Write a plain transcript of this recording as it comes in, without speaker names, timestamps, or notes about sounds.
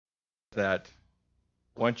that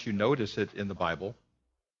once you notice it in the Bible,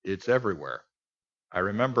 it's everywhere. I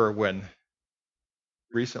remember when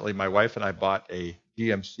recently my wife and I bought a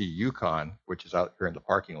GMC Yukon, which is out here in the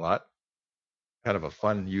parking lot, kind of a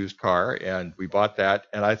fun used car, and we bought that,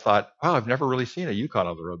 and I thought, wow, I've never really seen a Yukon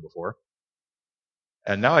on the road before.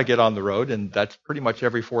 And now I get on the road, and that's pretty much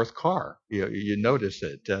every fourth car. You notice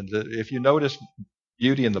it. And if you notice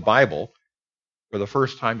beauty in the Bible, for the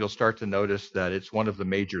first time, you'll start to notice that it's one of the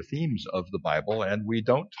major themes of the Bible, and we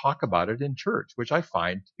don't talk about it in church, which I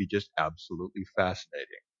find to be just absolutely fascinating.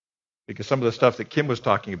 Because some of the stuff that Kim was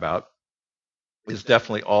talking about is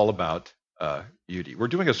definitely all about beauty. We're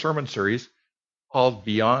doing a sermon series called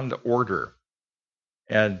Beyond Order.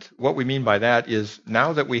 And what we mean by that is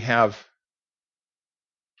now that we have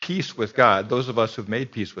peace with God, those of us who've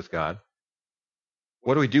made peace with God,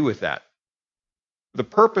 what do we do with that? The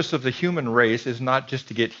purpose of the human race is not just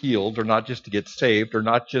to get healed or not just to get saved or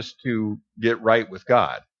not just to get right with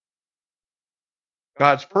God.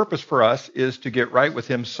 God's purpose for us is to get right with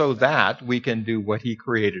Him so that we can do what He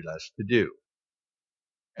created us to do.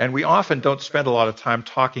 And we often don't spend a lot of time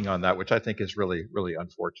talking on that, which I think is really, really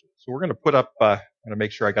unfortunate. So we're going to put up, I'm going to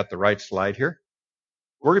make sure I got the right slide here.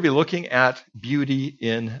 We're going to be looking at beauty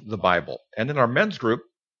in the Bible. And in our men's group,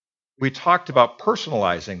 we talked about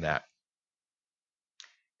personalizing that.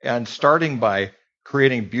 And starting by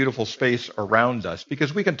creating beautiful space around us,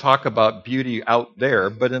 because we can talk about beauty out there,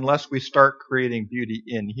 but unless we start creating beauty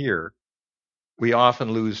in here, we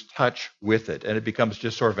often lose touch with it, and it becomes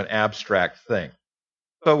just sort of an abstract thing.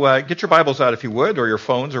 So get your Bibles out if you would, or your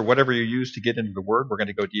phones, or whatever you use to get into the Word. We're going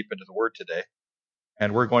to go deep into the Word today,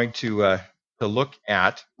 and we're going to look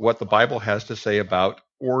at what the Bible has to say about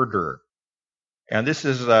order. And this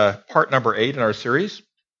is part number 8 in our series.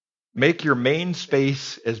 Make your main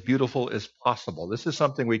space as beautiful as possible. This is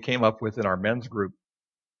something we came up with in our men's group.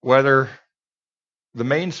 Whether the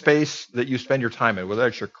main space that you spend your time in, whether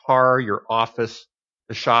it's your car, your office,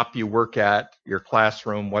 the shop you work at, your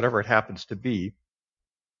classroom, whatever it happens to be,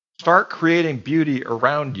 start creating beauty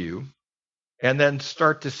around you and then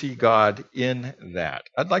start to see God in that.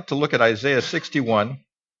 I'd like to look at Isaiah 61,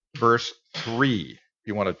 verse 3, if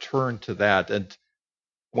you want to turn to that. And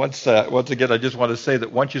once again, I just want to say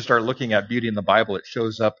that once you start looking at beauty in the Bible, it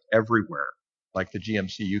shows up everywhere, like the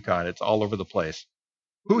GMC Yukon. It's all over the place.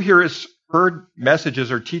 Who here has heard messages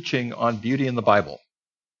or teaching on beauty in the Bible?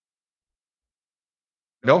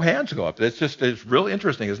 No hands go up. It's really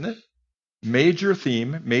interesting, isn't it? Major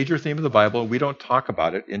theme of the Bible. We don't talk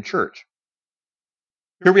about it in church.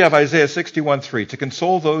 Here we have Isaiah 61:3, to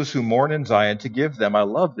console those who mourn in Zion, to give them, I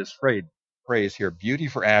love this phrase here, beauty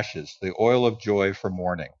for ashes, the oil of joy for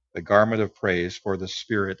mourning, the garment of praise for the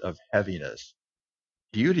spirit of heaviness.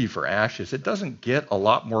 Beauty for ashes. It doesn't get a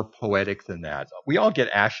lot more poetic than that. We all get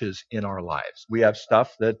ashes in our lives. We have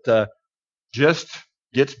stuff that just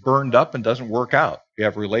gets burned up and doesn't work out. We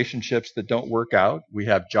have relationships that don't work out. We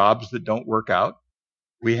have jobs that don't work out.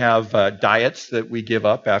 We have diets that we give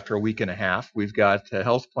up after a week and a half. We've got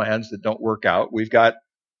health plans that don't work out. We've got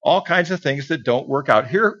all kinds of things that don't work out.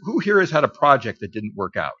 Who here has had a project that didn't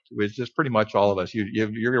work out? It's just pretty much all of us. You're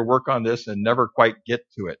going to work on this and never quite get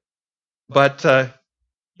to it. But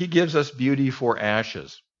He gives us beauty for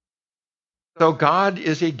ashes. So God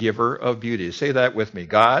is a giver of beauty. Say that with me.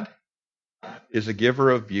 God is a giver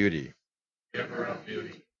of beauty. Giver of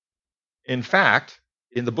beauty. In fact,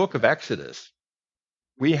 in the book of Exodus,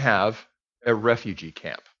 we have a refugee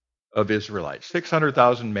camp of Israelites,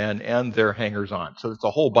 600,000 men and their hangers-on. So it's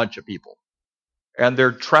a whole bunch of people. And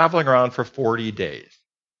they're traveling around for 40 days.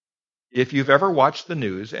 If you've ever watched the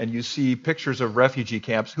news and you see pictures of refugee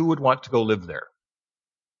camps, who would want to go live there?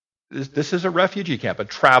 This is a refugee camp, a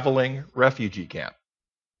traveling refugee camp.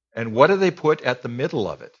 And what do they put at the middle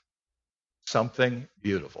of it? Something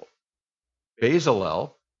beautiful.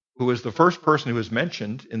 Bezalel, who was the first person who was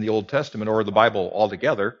mentioned in the Old Testament or the Bible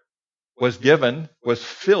altogether, was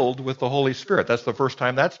filled with the Holy Spirit. That's the first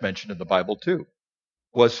time that's mentioned in the Bible too.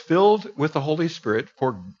 Was filled with the Holy Spirit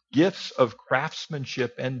for gifts of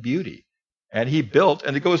craftsmanship and beauty. And he built,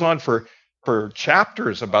 and it goes on for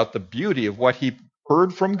chapters about the beauty of what he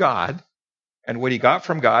heard from God and what he got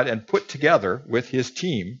from God and put together with his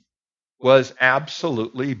team was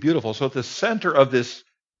absolutely beautiful. So at the center of this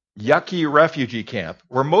yucky refugee camp,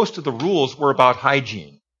 where most of the rules were about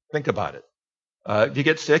hygiene. Think about it. If you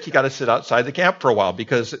get sick, you got to sit outside the camp for a while,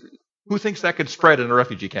 because who thinks that could spread in a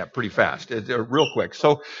refugee camp pretty fast, real quick?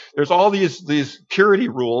 So there's all these purity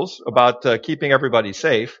rules about keeping everybody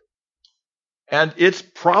safe. And it's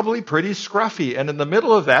probably pretty scruffy. And in the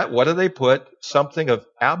middle of that, what do they put? Something of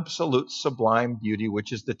absolute sublime beauty,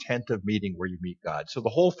 which is the tent of meeting where you meet God. So the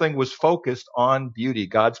whole thing was focused on beauty,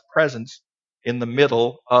 God's presence in the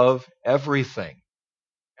middle of everything.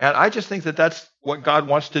 And I just think that that's what God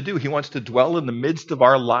wants to do. He wants to dwell in the midst of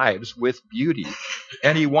our lives with beauty.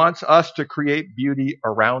 And he wants us to create beauty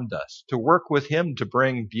around us, to work with him to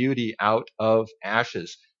bring beauty out of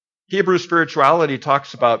ashes. Hebrew spirituality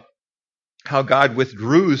talks about how God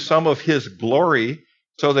withdrew some of his glory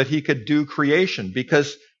so that he could do creation,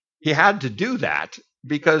 because he had to do that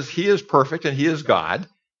because he is perfect and he is God.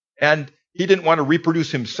 And he didn't want to reproduce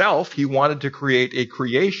himself. He wanted to create a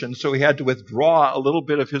creation. So he had to withdraw a little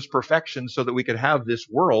bit of his perfection so that we could have this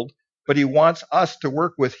world. But he wants us to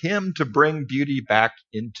work with him to bring beauty back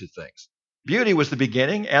into things. Beauty was the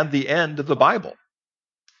beginning and the end of the Bible.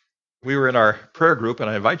 We were in our prayer group, and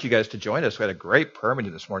I invite you guys to join us. We had a great prayer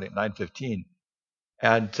meeting this morning at 9:15.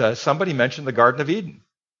 And somebody mentioned the Garden of Eden.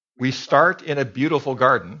 We start in a beautiful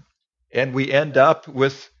garden, and we end up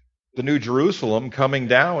with the New Jerusalem coming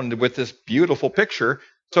down with this beautiful picture.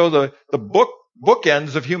 So the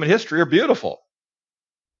bookends of human history are beautiful.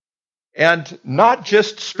 And not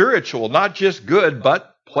just spiritual, not just good,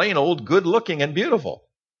 but plain old good looking and beautiful.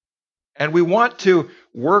 And we want to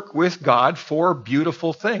work with God for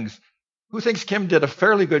beautiful things. Who thinks Kim did a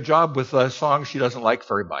fairly good job with a song she doesn't like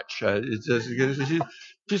very much?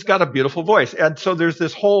 She's got a beautiful voice. And so there's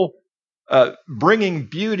this whole bringing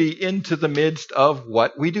beauty into the midst of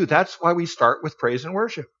what we do. That's why we start with praise and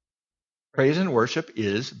worship. Praise and worship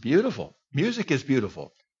is beautiful. Music is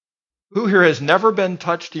beautiful. Who here has never been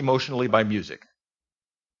touched emotionally by music?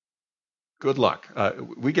 Good luck.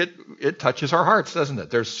 It touches our hearts, doesn't it?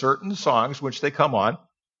 There's certain songs which they come on,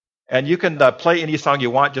 and you can play any song you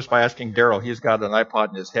want just by asking Daryl. He's got an iPod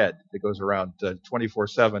in his head that goes around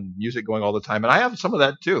 24/7, music going all the time. And I have some of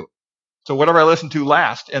that too. So whatever I listen to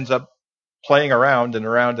last ends up playing around and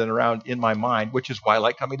around and around in my mind, which is why I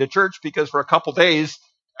like coming to church, because for a couple days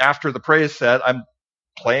after the praise set, I'm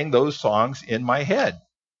playing those songs in my head.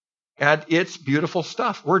 And it's beautiful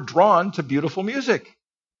stuff. We're drawn to beautiful music.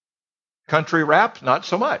 Country rap, not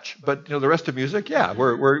so much. But the rest of music, yeah,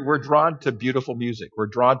 we're drawn to beautiful music. We're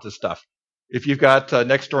drawn to stuff. If you've got a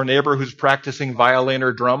next door neighbor who's practicing violin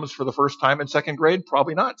or drums for the first time in second grade,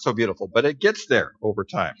 probably not so beautiful, but it gets there over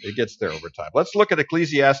time. It gets there over time. Let's look at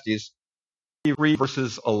Ecclesiastes 3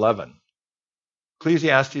 verses 11.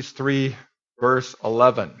 Ecclesiastes 3 verse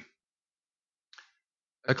 11.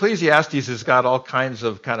 Ecclesiastes has got all kinds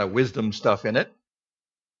of kind of wisdom stuff in it.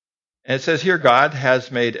 And it says here, God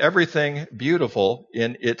has made everything beautiful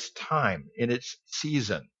in its time, in its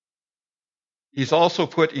season. He's also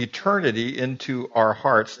put eternity into our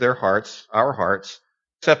hearts, their hearts, our hearts,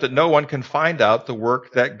 except that no one can find out the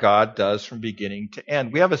work that God does from beginning to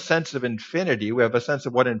end. We have a sense of infinity. We have a sense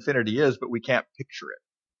of what infinity is, but we can't picture it.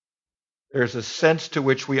 There's a sense to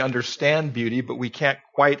which we understand beauty, but we can't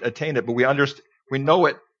quite attain it. But we know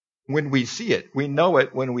it when we see it. We know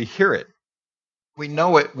it when we hear it. We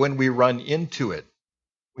know it when we run into it.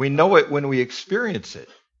 We know it when we experience it.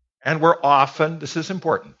 And we're often, this is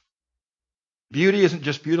important, beauty isn't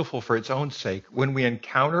just beautiful for its own sake. When we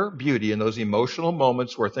encounter beauty in those emotional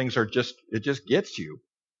moments where things are it just gets you,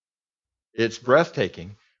 it's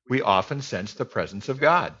breathtaking, we often sense the presence of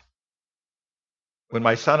God. When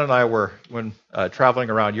my son and I were traveling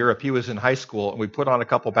around Europe, he was in high school, and we put on a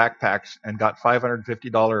couple backpacks and got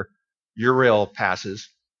 $550 Eurail passes.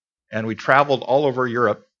 And we traveled all over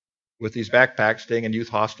Europe with these backpacks, staying in youth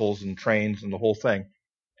hostels and trains and the whole thing.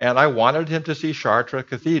 And I wanted him to see Chartres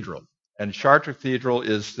Cathedral. And Chartres Cathedral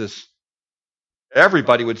is this,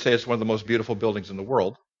 everybody would say it's one of the most beautiful buildings in the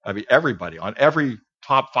world. I mean, everybody, on every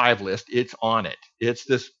top 5 list, it's on it. It's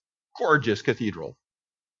this gorgeous cathedral.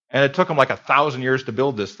 And it took them like 1,000 years to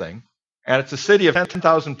build this thing. And it's a city of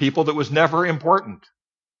 10,000 people that was never important.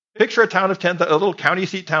 Picture a town of 10,000, a little county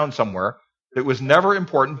seat town somewhere. It was never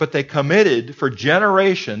important, but they committed for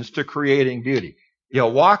generations to creating beauty. You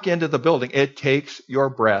walk into the building, it takes your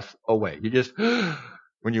breath away. You just,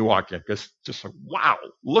 when you walk in, because just like, wow,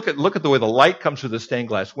 look at the way the light comes through the stained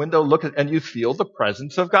glass window. And you feel the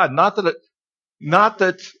presence of God. Not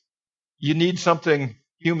that you need something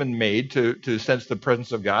human made to sense the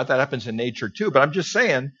presence of God. That happens in nature too. But I'm just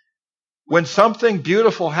saying, when something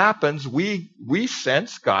beautiful happens, we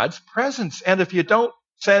sense God's presence. And if you don't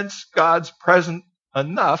sense God's presence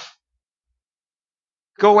enough,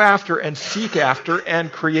 go after and seek after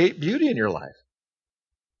and create beauty in your life.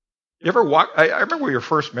 You ever walk? I remember we were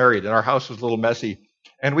first married, and our house was a little messy,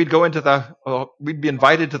 and we'd go into we'd be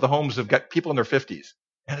invited to the homes of people in their 50s,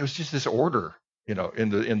 and it was just this order.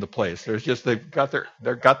 in the place. There's just they've got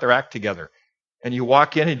their act together. And you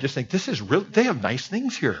walk in and you just think, this is real. They have nice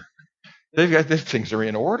things here. These things are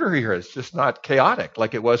in order here. It's just not chaotic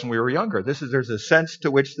like it was when we were younger. There's a sense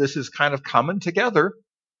to which this is kind of coming together.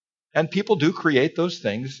 And people do create those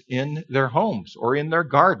things in their homes or in their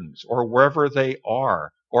gardens or wherever they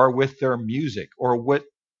are or with their music or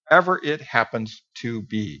whatever it happens to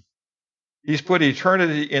be. He's put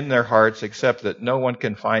eternity in their hearts, except that no one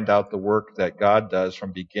can find out the work that God does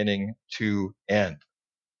from beginning to end.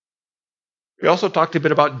 We also talked a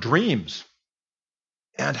bit about dreams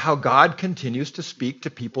and how God continues to speak to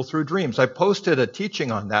people through dreams. I posted a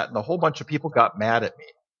teaching on that, and a whole bunch of people got mad at me,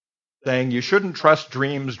 saying you shouldn't trust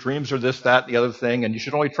dreams. Dreams are this, that, and the other thing, and you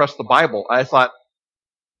should only trust the Bible. I thought,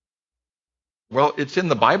 well, it's in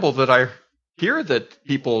the Bible that I hear that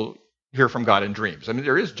people hear from God in dreams. I mean,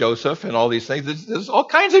 there is Joseph and all these things. There's all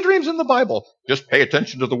kinds of dreams in the Bible. Just pay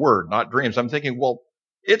attention to the word, not dreams. I'm thinking, well,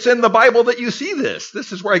 it's in the Bible that you see this.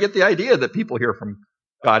 This is where I get the idea that people hear from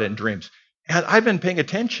God in dreams. And I've been paying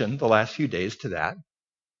attention the last few days to that.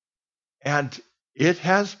 And it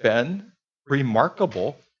has been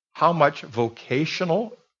remarkable how much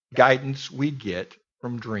vocational guidance we get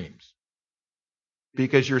from dreams.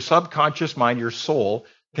 Because your subconscious mind, your soul,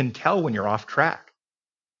 can tell when you're off track.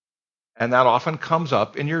 And that often comes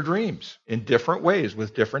up in your dreams in different ways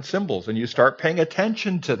with different symbols. And you start paying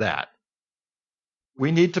attention to that.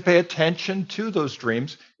 We need to pay attention to those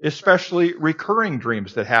dreams, especially recurring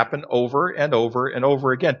dreams that happen over and over and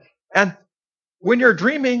over again. And when you're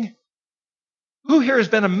dreaming, who here has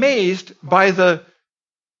been amazed by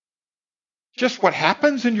just what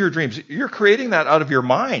happens in your dreams? You're creating that out of your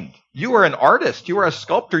mind. You are an artist. You are a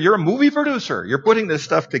sculptor. You're a movie producer. You're putting this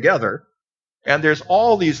stuff together. And there's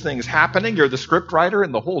all these things happening. You're the script writer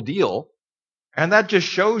and the whole deal. And that just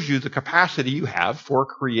shows you the capacity you have for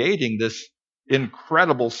creating this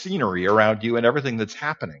incredible scenery around you and everything that's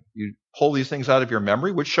happening. You pull these things out of your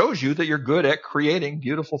memory, which shows you that you're good at creating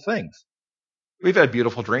beautiful things. We've had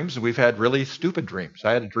beautiful dreams, and we've had really stupid dreams.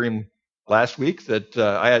 I had a dream last week that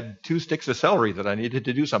I had 2 sticks of celery that I needed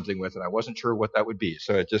to do something with, and I wasn't sure what that would be.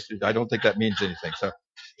 So I don't think that means anything. So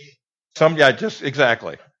just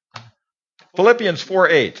exactly. Philippians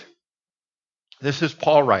 4:8. This is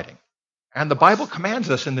Paul writing. And the Bible commands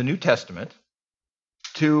us in the New Testament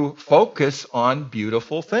to focus on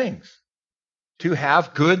beautiful things, to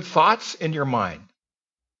have good thoughts in your mind,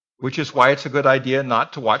 which is why it's a good idea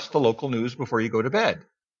not to watch the local news before you go to bed.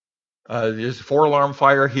 There's a 4-alarm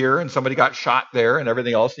fire here, and somebody got shot there, and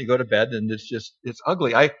everything else, and you go to bed, and it's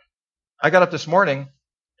ugly. I got up this morning,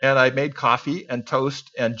 and I made coffee and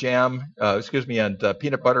toast and jam, and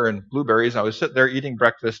peanut butter and blueberries. I was sitting there eating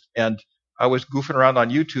breakfast, and I was goofing around on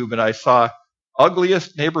YouTube, and I saw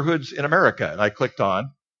ugliest neighborhoods in America, and I clicked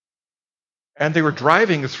on, and they were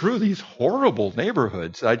driving through these horrible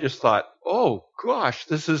neighborhoods. I just thought, oh gosh,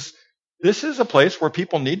 this is a place where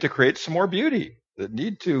people need to create some more beauty.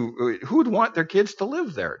 Who would want their kids to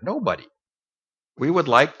live there? Nobody. We would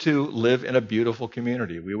like to live in a beautiful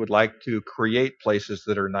community. We would like to create places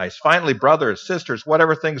that are nice. Finally, brothers, sisters,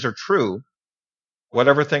 whatever things are true,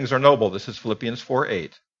 whatever things are noble. This is Philippians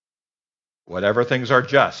 4:8. Whatever things are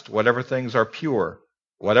just, whatever things are pure,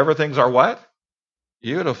 whatever things are what?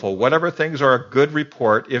 Beautiful. Whatever things are a good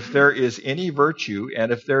report, if there is any virtue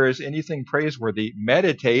and if there is anything praiseworthy,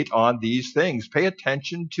 meditate on these things. Pay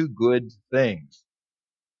attention to good things.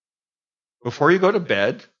 Before you go to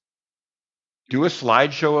bed, do a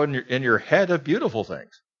slideshow in your head of beautiful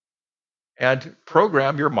things. And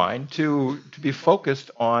program your mind to be focused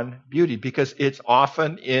on beauty, because it's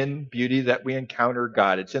often in beauty that we encounter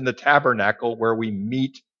God. It's in the tabernacle where we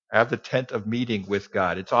meet, have the tent of meeting with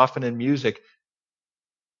God. It's often in music.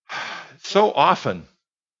 So often,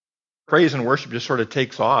 praise and worship just sort of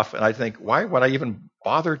takes off, and I think, why would I even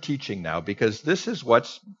bother teaching now? Because this is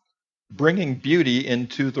what's bringing beauty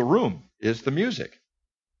into the room, is the music.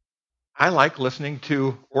 I like listening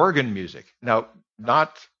to organ music. Now,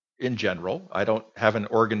 not in general. I don't have an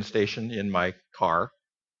organ station in my car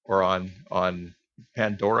or on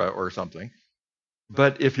Pandora or something.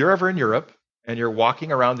 But if you're ever in Europe and you're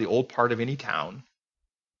walking around the old part of any town,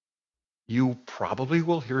 you probably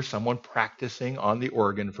will hear someone practicing on the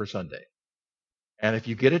organ for Sunday. And if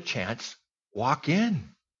you get a chance, walk in.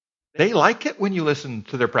 They like it when you listen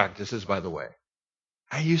to their practices, by the way.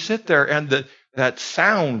 And you sit there, and that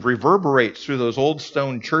sound reverberates through those old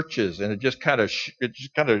stone churches, and it just kind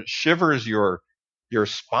of shivers your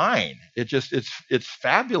spine. It's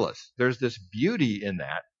fabulous. There's this beauty in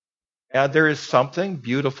that, and there is something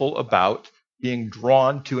beautiful about being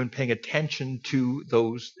drawn to and paying attention to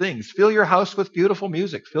those things. Fill your house with beautiful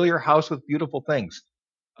music. Fill your house with beautiful things.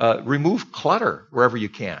 Remove clutter wherever you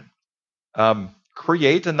can.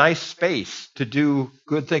 Create a nice space to do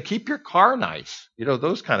good things. Keep your car nice.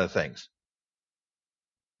 Those kind of things.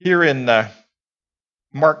 Here in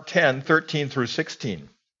Mark 10, 13 through 16,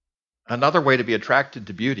 another way to be attracted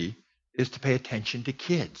to beauty is to pay attention to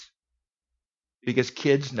kids, because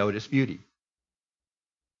kids notice beauty.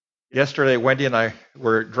 Yesterday, Wendy and I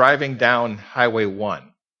were driving down Highway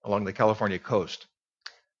 1 along the California coast.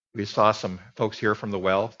 We saw some folks here from the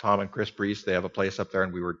Well, Tom and Chris Brees. They have a place up there,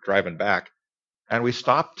 and we were driving back. And we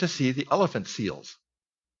stopped to see the elephant seals.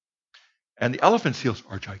 And the elephant seals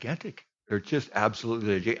are gigantic. They're just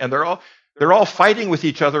absolutely gigantic. And they're all fighting with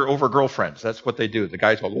each other over girlfriends. That's what they do. The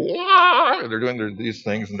guys go, "Wah!" They're doing these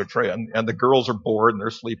things, and they're trying. And the girls are bored, and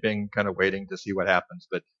they're sleeping, kind of waiting to see what happens.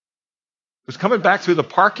 But it was coming back through the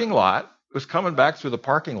parking lot.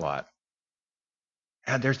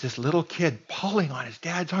 And there's this little kid pulling on his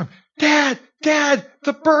dad's arm. Dad,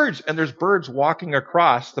 the birds. And there's birds walking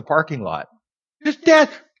across the parking lot. His dad,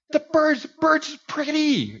 the birds are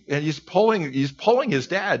pretty. And he's pulling his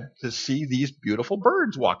dad to see these beautiful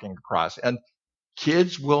birds walking across. And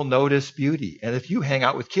kids will notice beauty. And if you hang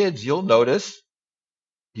out with kids, you'll notice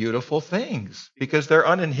beautiful things because they're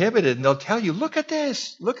uninhibited, and they'll tell you, look at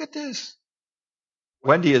this.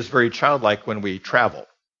 Wendy is very childlike when we travel.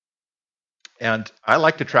 And I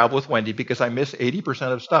like to travel with Wendy because I miss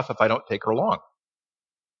 80% of stuff if I don't take her along.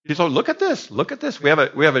 She's like, look at this. We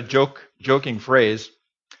have a joking phrase.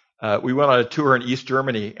 We went on a tour in East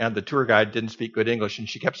Germany, and the tour guide didn't speak good English, and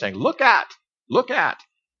she kept saying, look at.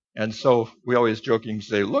 And so we always jokingly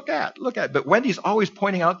say, look at. But Wendy's always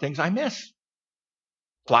pointing out things I miss.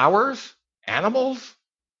 Flowers, animals.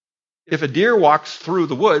 If a deer walks through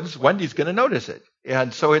the woods, Wendy's going to notice it.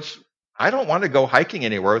 And so I don't want to go hiking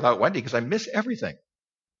anywhere without Wendy because I miss everything.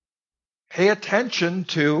 Pay attention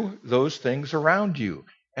to those things around you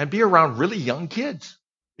and be around really young kids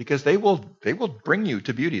because they will bring you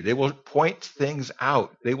to beauty. They will point things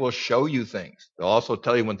out. They will show you things. They'll also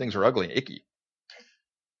tell you when things are ugly and icky.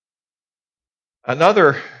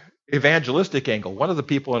 Another evangelistic angle. One of the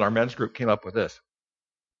people in our men's group came up with this.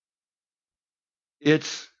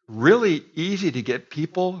 It's really easy to get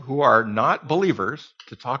people who are not believers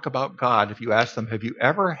to talk about God if you ask them, have you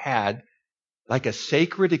ever had like a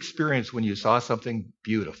sacred experience when you saw something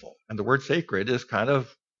beautiful? And the word sacred is kind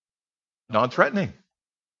of non-threatening,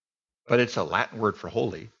 but it's a Latin word for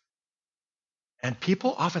holy. And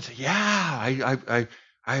people often say, yeah,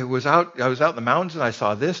 I was out in the mountains and I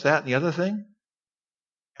saw this, that, and the other thing.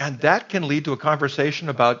 And that can lead to a conversation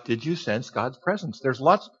about, did you sense God's presence?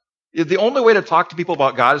 The only way to talk to people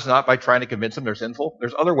about God is not by trying to convince them they're sinful.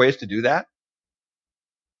 There's other ways to do that.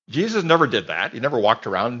 Jesus never did that. He never walked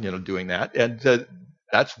around, doing that. And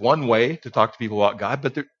that's one way to talk to people about God.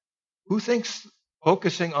 But who thinks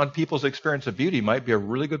focusing on people's experience of beauty might be a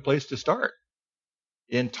really good place to start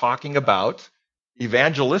in talking about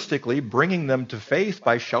evangelistically bringing them to faith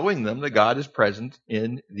by showing them that God is present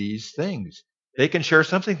in these things? They can share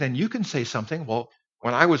something, then you can say something. Well,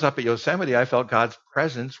 when I was up at Yosemite, I felt God's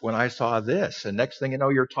presence when I saw this. And next thing you know,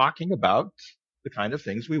 you're talking about the kind of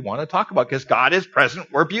things we want to talk about because God is present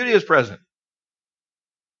where beauty is present.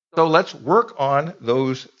 So let's work on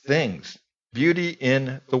those things. Beauty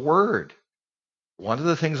in the Word. One of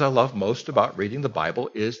the things I love most about reading the Bible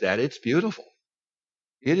is that it's beautiful.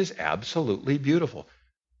 It is absolutely beautiful.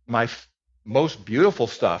 The most beautiful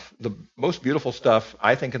stuff,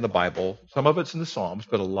 I think, in the Bible, some of it's in the Psalms,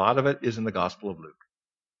 but a lot of it is in the Gospel of Luke.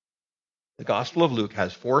 The Gospel of Luke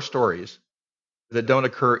has 4 stories that don't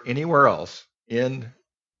occur anywhere else in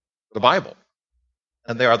the Bible.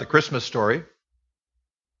 And they are the Christmas story.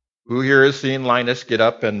 Who here has seen Linus get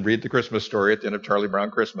up and read the Christmas story at the end of Charlie Brown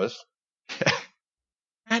Christmas?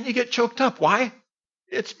 And you get choked up. Why?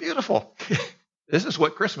 It's beautiful. This is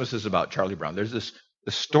what Christmas is about, Charlie Brown. The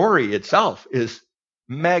story itself is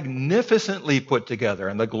magnificently put together,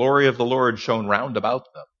 and the glory of the Lord shone round about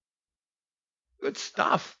them. Good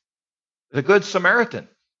stuff. The Good Samaritan.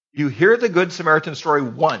 You hear the Good Samaritan story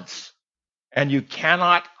once, and you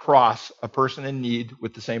cannot cross a person in need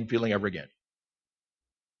with the same feeling ever again.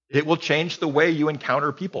 It will change the way you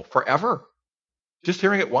encounter people forever. Just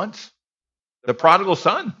hearing it once. The prodigal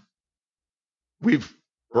son. We're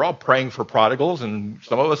all praying for prodigals, and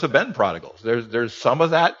some of us have been prodigals. There's some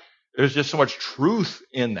of that. There's just so much truth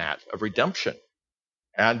in that of redemption.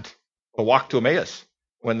 And a walk to Emmaus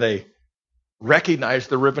when they recognize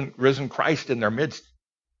the risen Christ in their midst.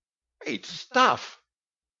 Great stuff.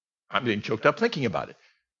 I'm getting choked up thinking about it.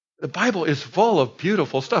 The Bible is full of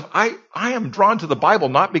beautiful stuff. I am drawn to the Bible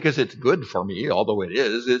not because it's good for me, although it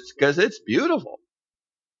is. It's because it's beautiful.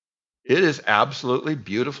 It is absolutely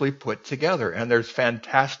beautifully put together, and there's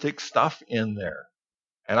fantastic stuff in there.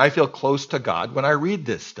 And I feel close to God when I read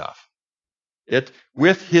this stuff. It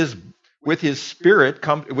with his spirit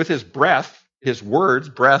with his breath, his words,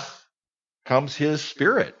 breath comes his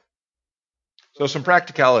spirit. So some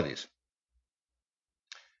practicalities.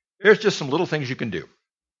 Here's just some little things you can do.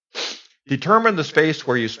 Determine the space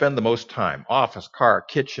where you spend the most time. Office, car,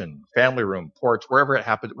 kitchen, family room, porch, wherever it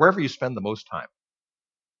happens, wherever you spend the most time.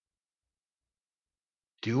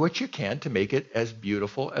 Do what you can to make it as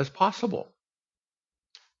beautiful as possible.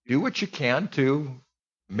 Do what you can to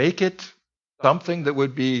make it something that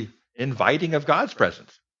would be inviting of God's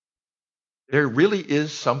presence. There really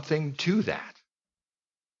is something to that.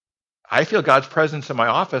 I feel God's presence in my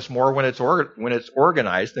office more when it's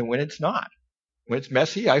organized than when it's not. When it's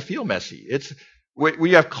messy, I feel messy.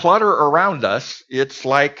 We have clutter around us. It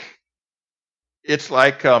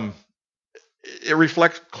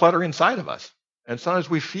reflects clutter inside of us. And sometimes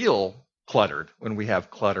we feel cluttered when we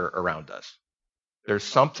have clutter around us. There's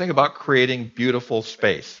something about creating beautiful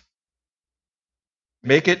space.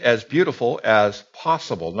 Make it as beautiful as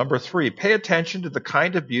possible. Number 3, pay attention to the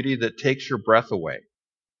kind of beauty that takes your breath away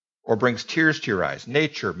or brings tears to your eyes.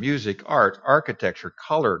 Nature, music, art, architecture,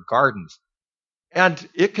 color, gardens. And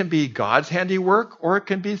it can be God's handiwork or it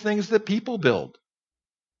can be things that people build.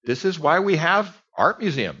 This is why we have art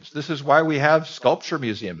museums. This is why we have sculpture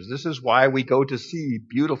museums. This is why we go to see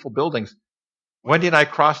beautiful buildings. Wendy and I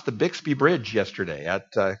crossed the Bixby Bridge yesterday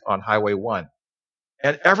on Highway 1.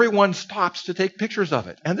 And everyone stops to take pictures of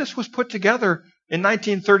it. And this was put together in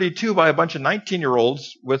 1932 by a bunch of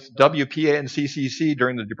 19-year-olds with WPA and CCC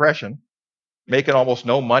during the Depression, making almost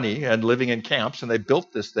no money and living in camps. And they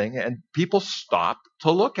built this thing, and people stopped to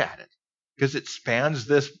look at it because it spans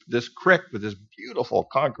this creek with this beautiful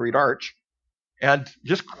concrete arch. And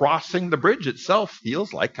just crossing the bridge itself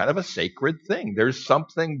feels like kind of a sacred thing. There's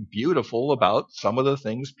something beautiful about some of the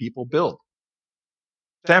things people build.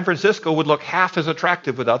 San Francisco would look half as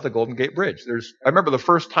attractive without the Golden Gate Bridge. I remember the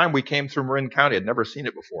first time we came through Marin County, I'd never seen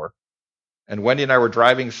it before. And Wendy and I were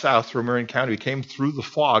driving south through Marin County. We came through the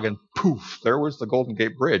fog and poof, there was the Golden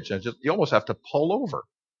Gate Bridge. And you almost have to pull over.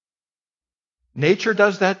 Nature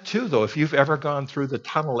does that too, though, if you've ever gone through the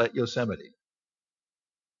tunnel at Yosemite.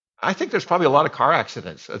 I think there's probably a lot of car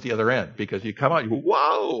accidents at the other end because you come out, you go,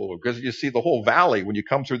 whoa, because you see the whole valley when you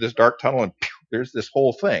come through this dark tunnel and there's this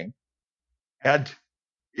whole thing. And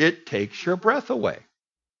it takes your breath away.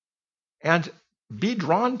 And be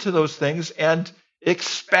drawn to those things and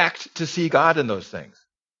expect to see God in those things.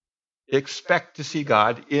 Expect to see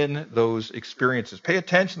God in those experiences. Pay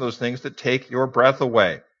attention to those things that take your breath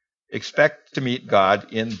away. Expect to meet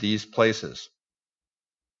God in these places.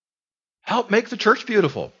 Help make the church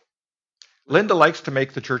beautiful. Linda likes to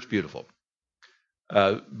make the church beautiful,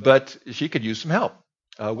 but she could use some help.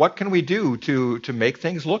 What can we do to make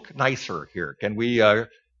things look nicer here? Can we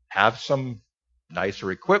have some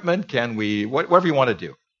nicer equipment? Can we, whatever you want to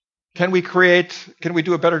do? Can we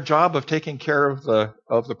do a better job of taking care of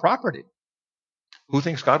the property? Who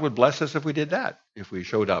thinks God would bless us if we did that? If we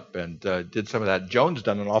showed up and did some of that? Joan's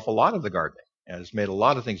done an awful lot of the gardening and has made a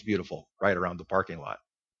lot of things beautiful right around the parking lot.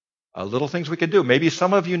 Little things we can do. Maybe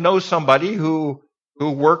some of you know somebody who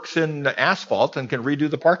works in asphalt and can redo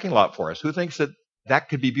the parking lot for us. Who thinks that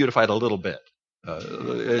could be beautified a little bit?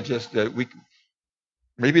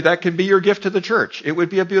 Maybe that could be your gift to the church. It would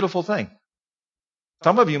be a beautiful thing.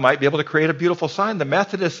 Some of you might be able to create a beautiful sign. The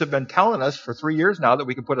Methodists have been telling us for 3 years now that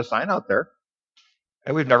we can put a sign out there,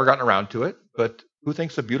 and we've never gotten around to it. But who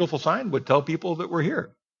thinks a beautiful sign would tell people that we're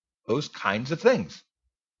here? Those kinds of things.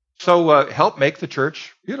 So help make the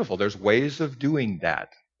church beautiful. There's ways of doing that.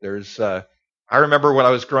 I remember when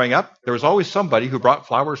I was growing up, there was always somebody who brought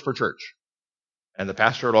flowers for church. And the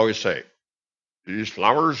pastor would always say, these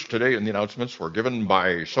flowers today in the announcements were given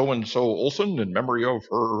by so-and-so Olson in memory of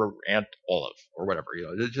her Aunt Olive, or whatever.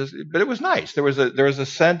 But it was nice. There was a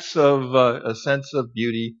sense of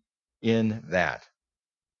beauty in that.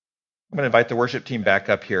 I'm going to invite the worship team back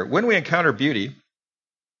up here. When we encounter beauty,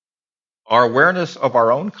 our awareness of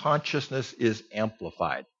our own consciousness is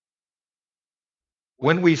amplified.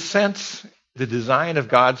 When we sense the design of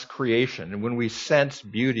God's creation, and when we sense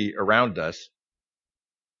beauty around us,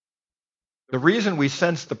 the reason we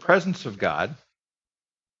sense the presence of God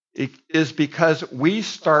is because we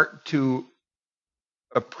start to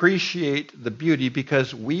appreciate the beauty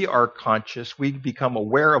because we are conscious. We become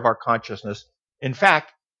aware of our consciousness. In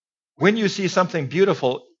fact, when you see something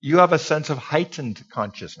beautiful, you have a sense of heightened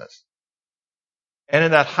consciousness. And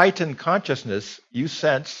in that heightened consciousness, you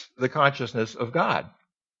sense the consciousness of God.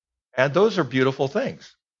 And those are beautiful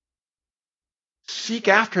things. Seek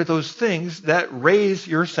after those things that raise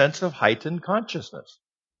your sense of heightened consciousness.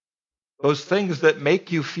 Those things that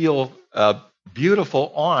make you feel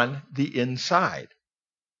beautiful on the inside.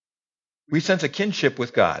 We sense a kinship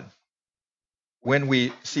with God when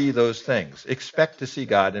we see those things. Expect to see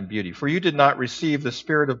God in beauty. For you did not receive the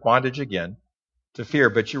spirit of bondage again to fear,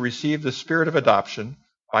 but you received the spirit of adoption,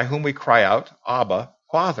 by whom we cry out, Abba,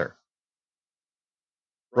 Father.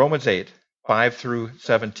 Romans 8, 5 through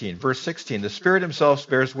 17. Verse 16, the Spirit himself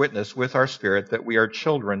bears witness with our spirit that we are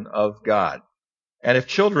children of God. And if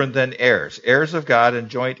children, then heirs, heirs of God and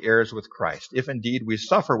joint heirs with Christ, if indeed we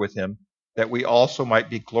suffer with him, that we also might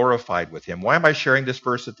be glorified with him. Why am I sharing this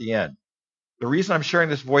verse at the end? The reason I'm sharing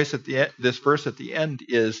this verse at the end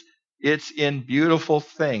is it's in beautiful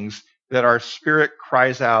things that our spirit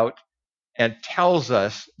cries out and tells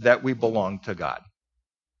us that we belong to God,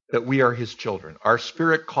 that we are his children. Our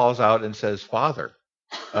spirit calls out and says, Father,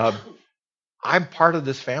 I'm part of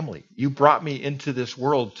this family. You brought me into this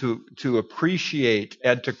world to appreciate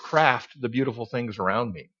and to craft the beautiful things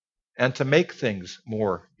around me and to make things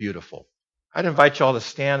more beautiful. I'd invite you all to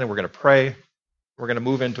stand and we're going to pray. We're going to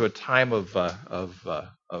move into a time of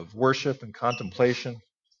worship and contemplation.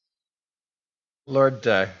 Lord,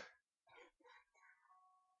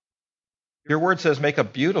 your word says make a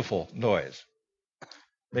beautiful noise.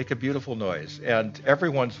 Make a beautiful noise. And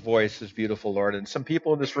everyone's voice is beautiful, Lord. And some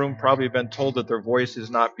people in this room probably have been told that their voice is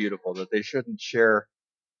not beautiful, that they shouldn't share,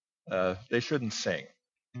 they shouldn't sing.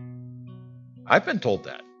 I've been told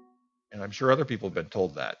that. And I'm sure other people have been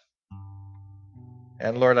told that.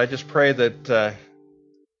 And Lord, I just pray that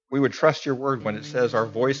we would trust your word when it says our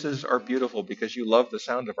voices are beautiful because you love the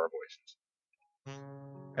sound of our voices.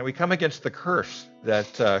 And we come against the curse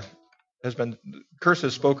that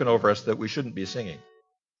curses spoken over us that we shouldn't be singing.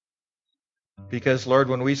 Because, Lord,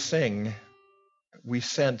 when we sing, we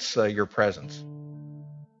sense your presence.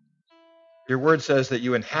 Your word says that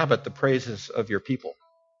you inhabit the praises of your people.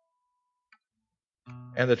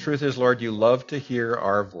 And the truth is, Lord, you love to hear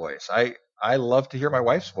our voice. I love to hear my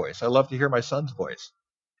wife's voice. I love to hear my son's voice.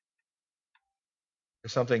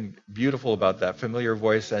 There's something beautiful about that familiar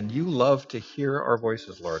voice, and you love to hear our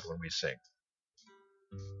voices, Lord, when we sing.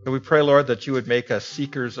 So we pray, Lord, that you would make us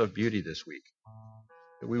seekers of beauty this week.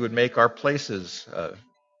 That we would make our places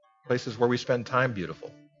where we spend time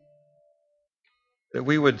beautiful. That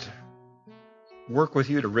we would work with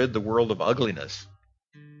you to rid the world of ugliness,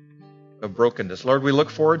 of brokenness. Lord, we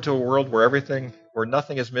look forward to a world where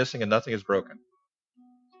nothing is missing and nothing is broken.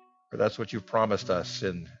 For that's what you've promised us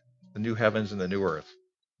in the new heavens and the new earth.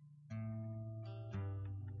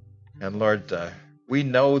 And Lord, we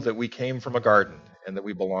know that we came from a garden and that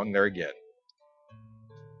we belong there again.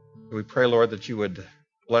 We pray, Lord, that you would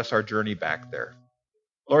bless our journey back there.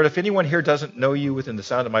 Lord, if anyone here doesn't know you within the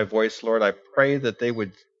sound of my voice, Lord, I pray that they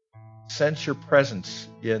would sense your presence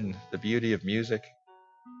in the beauty of music,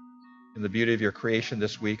 in the beauty of your creation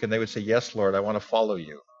this week, and they would say, yes, Lord, I want to follow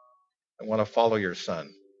you. I want to follow your Son.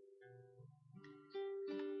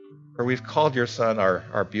 For we've called your Son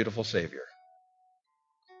our beautiful Savior.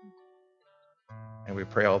 And we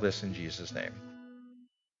pray all this in Jesus' name.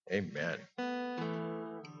 Amen.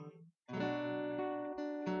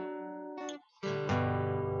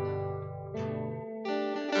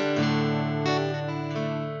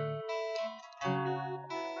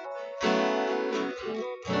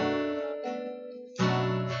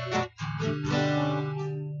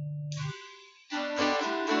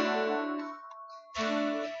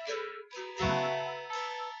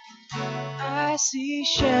 I see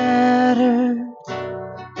shattered,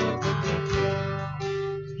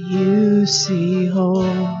 you see whole.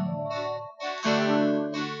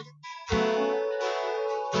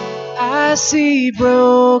 I see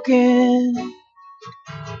broken,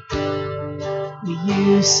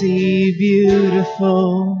 you see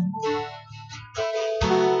beautiful.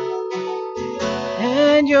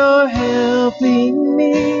 And you're helping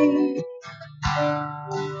me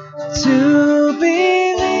to believe.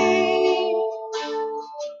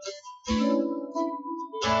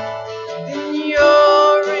 And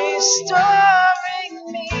you're restoring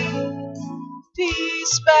me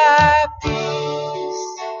piece by piece.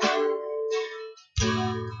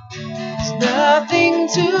 There's nothing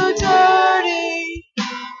too dirty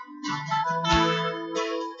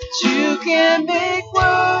that you can make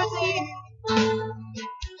worthy.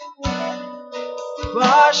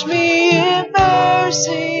 Wash me in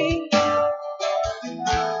mercy.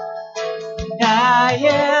 I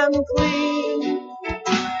am clean.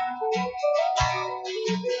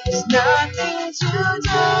 There's nothing nothing too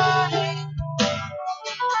dirty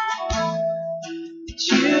that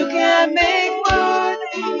you can make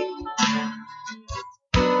worthy.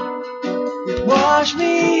 You wash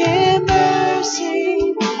me in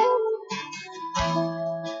mercy.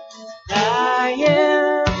 I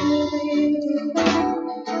am clean.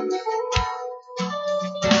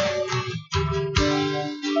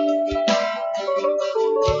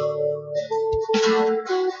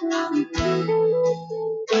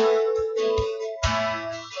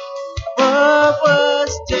 What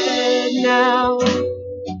was dead now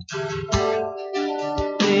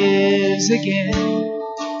lives again.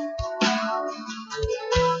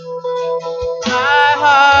 My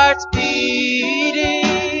heart's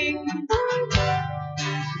beating,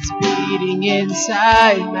 it's beating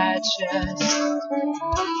inside my chest.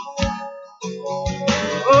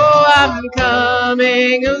 Oh, I'm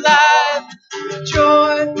coming alive with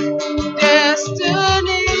joy,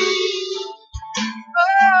 destiny.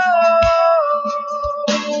 Oh,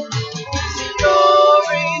 you're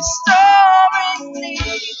restoring me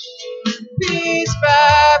piece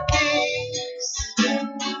by piece.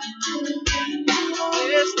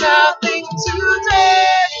 There's nothing too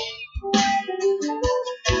dirty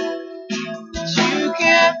that you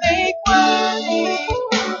can't make worthy.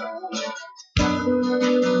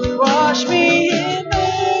 Wash me in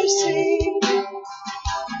mercy.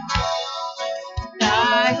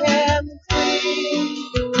 I am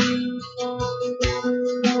clean.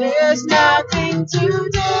 There's nothing too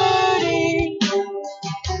dirty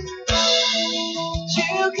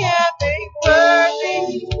you can't make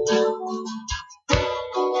worthy.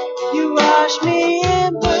 You wash me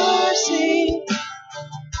in mercy.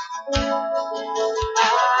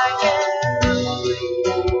 I am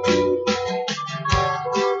clean.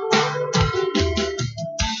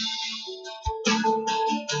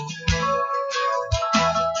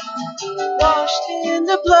 Washed in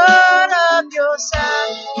the blood of your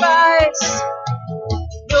sacrifice.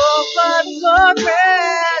 Your blood flowed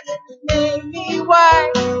red and made me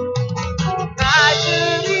white. My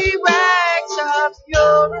dirty rags are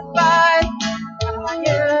purified. I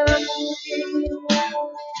am clean.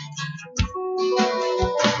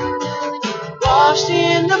 Washed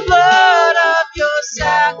in the blood of your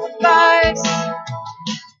sacrifice.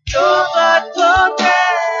 Your blood flowed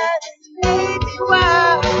red and made me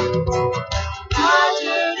white. My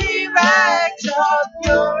dirty rags are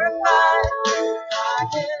purified. I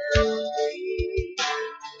am clean.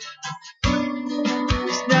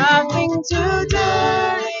 There's nothing too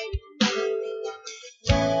dirty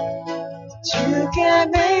that you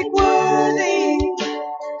can make worthy.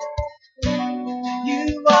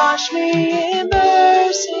 You wash me in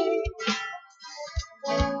mercy.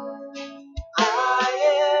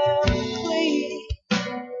 I am clean.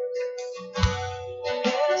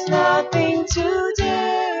 There's nothing too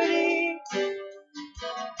dirty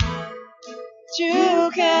that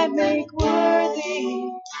you can make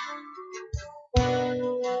worthy.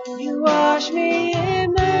 You wash me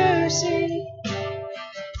in mercy.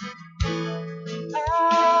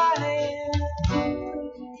 I am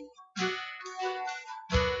clean.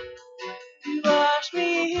 You wash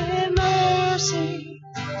me in mercy.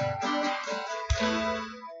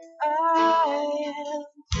 I am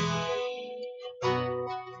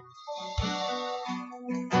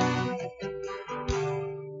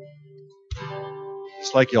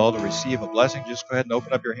Just like you all to receive a blessing, just go ahead and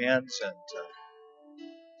open up your hands. And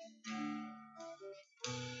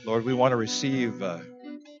Lord, we want to receive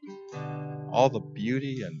all the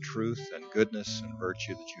beauty and truth and goodness and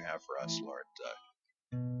virtue that you have for us, Lord.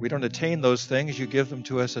 We don't attain those things. You give them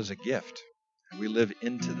to us as a gift, and we live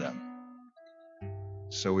into them.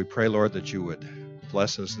 So we pray, Lord, that you would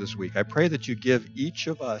bless us this week. I pray that you give each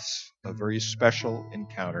of us a very special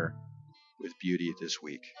encounter with beauty this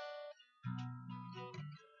week.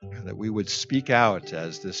 And that we would speak out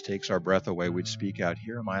as this takes our breath away. We'd speak out,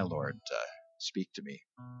 "Here am I, Lord. Speak to me."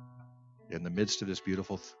 In the midst of this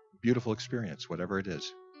beautiful experience, whatever it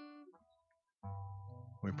is.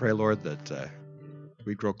 We pray, Lord, that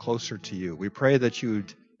we grow closer to you. We pray that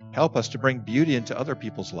you'd help us to bring beauty into other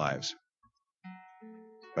people's lives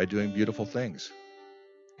by doing beautiful things,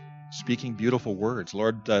 speaking beautiful words.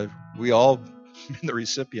 Lord, we all been the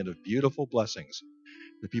recipient of beautiful blessings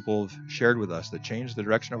that people have shared with us that changed the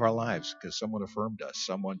direction of our lives because someone affirmed us,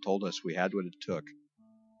 someone told us we had what it took.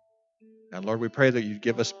 And Lord, we pray that you'd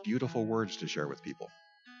give us beautiful words to share with people.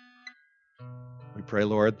 We pray,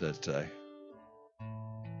 Lord, that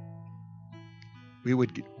we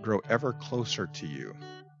would grow ever closer to you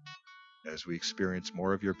as we experience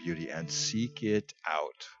more of your beauty and seek it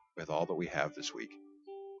out with all that we have this week.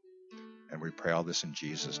 And we pray all this in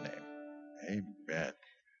Jesus' name. Amen.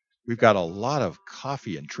 We've got a lot of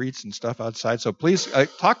coffee and treats and stuff outside, so please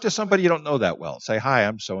talk to somebody you don't know that well. Say, hi,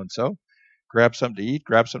 I'm so-and-so. Grab something to eat,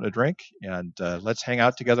 grab something to drink, and let's hang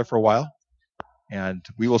out together for a while. And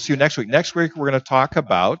we will see you next week. Next week, we're going to talk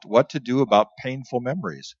about what to do about painful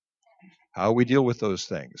memories, how we deal with those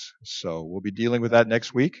things. So we'll be dealing with that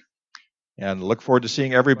next week. And look forward to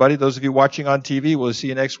seeing everybody. Those of you watching on TV, we'll see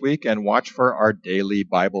you next week, and watch for our daily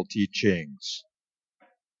Bible teachings.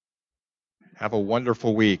 Have a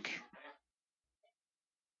wonderful week.